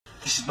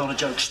This is not a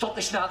joke. Stop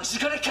this now. This is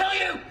going to kill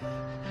you!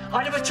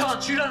 I'd have a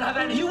chance. You don't have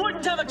any. You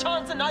wouldn't have a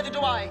chance, and neither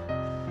do I.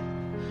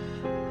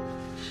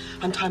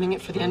 I'm timing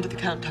it for the end of the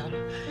countdown.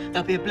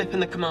 There'll be a blip in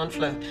the command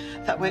flow.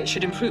 That way it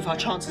should improve our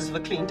chances of a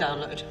clean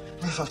download.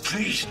 River,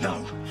 please,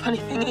 no. Funny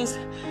thing is,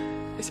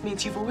 this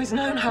means you've always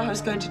known how I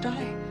was going to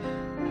die.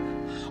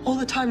 All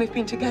the time we've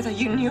been together,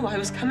 you knew I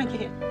was coming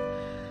here.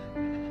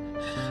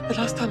 The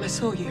last time I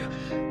saw you,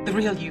 the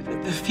real you,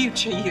 the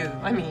future you,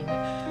 I mean,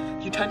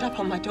 you turned up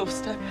on my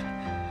doorstep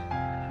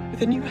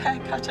with a new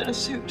haircut and a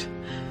suit.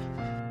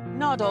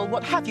 Nardole,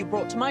 what have you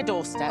brought to my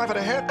doorstep? I've had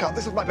a haircut.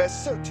 This is my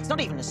best suit. It's not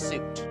even a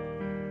suit.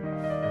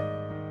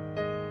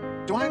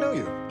 Do I know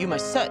you? You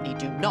most certainly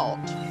do not.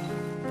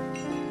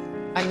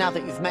 And now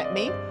that you've met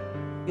me,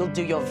 you'll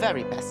do your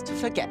very best to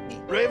forget me.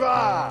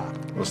 River!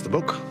 What's the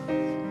book?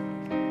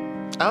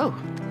 Oh,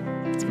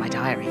 it's my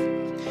diary.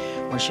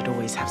 One should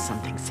always have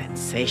something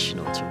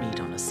sensational to read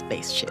on a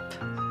spaceship.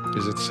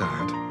 Is it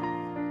sad?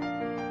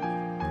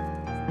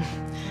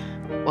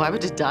 Why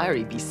would a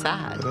diary be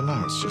sad? I don't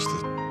know, it's just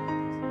that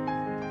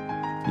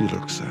you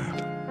look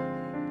sad.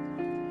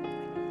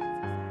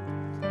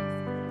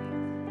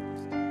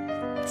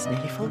 It's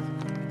nearly full.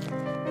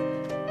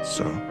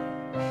 So?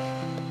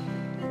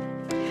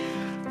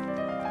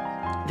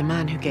 The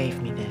man who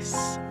gave me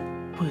this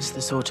was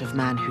the sort of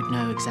man who'd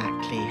know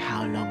exactly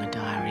how long a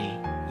diary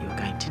you were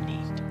going to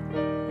need.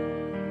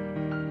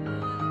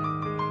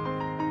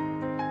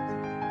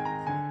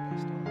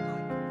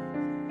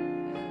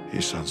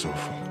 He sounds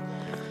awful.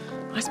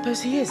 I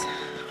suppose he is.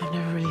 I've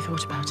never really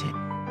thought about it.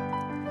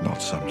 Not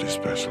somebody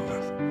special,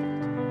 though.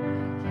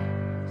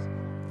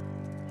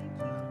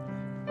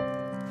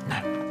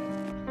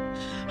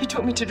 He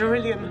took me to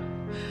Beryllium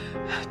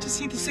to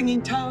see the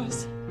Singing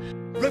Towers.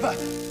 River!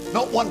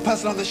 Not one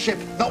person on the ship,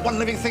 not one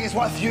living thing is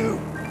worth you!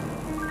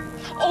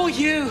 Or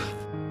you!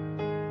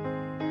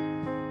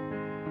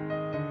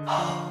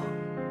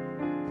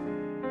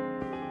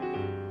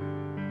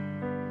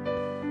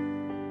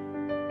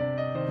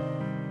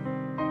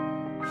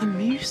 The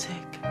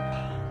music.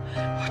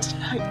 What a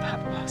night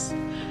that was.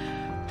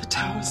 The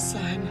towers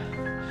sang.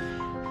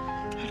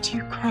 And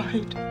you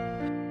cried.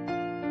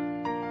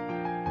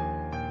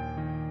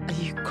 Are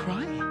you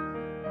crying?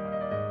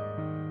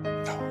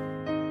 No.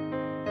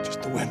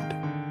 Just the wind.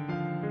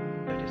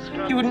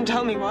 You wouldn't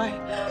tell me why.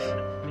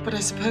 But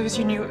I suppose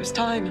you knew it was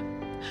time.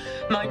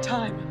 My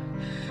time.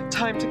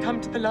 Time to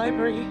come to the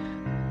library.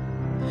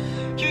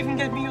 You even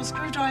gave me your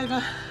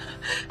screwdriver.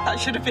 That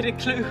should have been a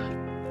clue.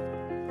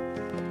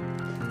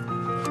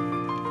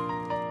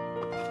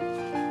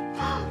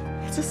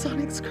 It's a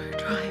sonic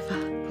screwdriver.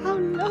 How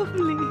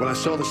lovely. When I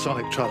saw the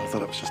sonic trial, I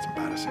thought it was just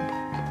embarrassing.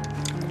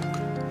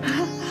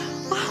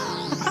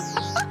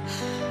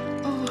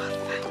 Oh,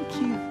 thank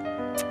you.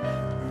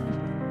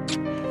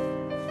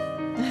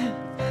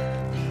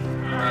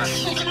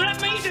 Let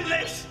me do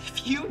this!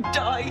 If you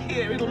die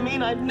here, it'll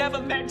mean I've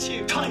never met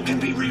you. Time can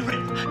be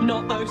rewritten.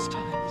 Not those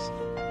times.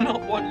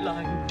 Not one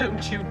line.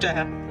 Don't you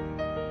dare.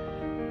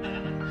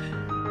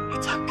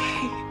 It's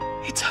okay.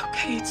 It's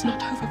okay. It's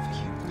not over for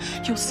you.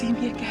 You'll see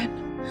me again.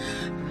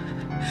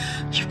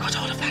 You've got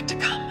all of that to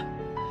come.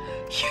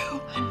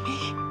 You and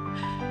me.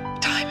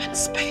 Time and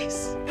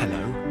space.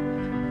 Hello?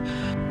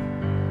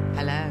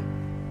 Hello.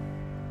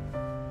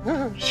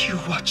 You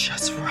watch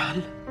us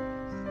run.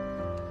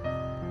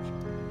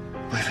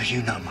 River,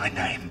 you know my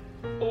name.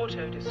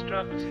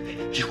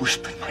 Auto-destruct. You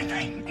whispered my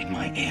name in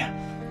my ear.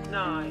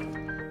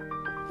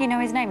 9. You know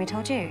his name, he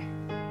told you?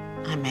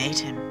 I made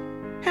him.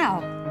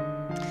 How?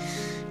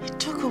 It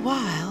took a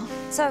while.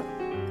 So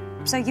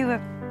you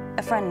were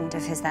a friend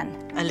of his then?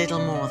 A little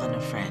more than a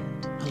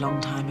friend. A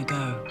long time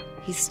ago.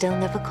 He still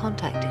never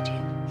contacted you?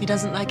 He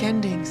doesn't like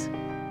endings.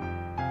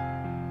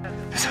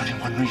 There's only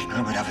one reason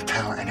I would ever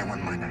tell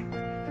anyone my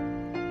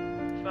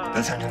name. 5.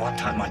 There's only one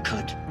time I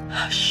could.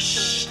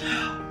 Shh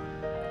now.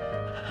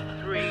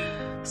 3.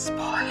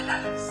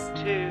 Spoilers.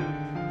 2.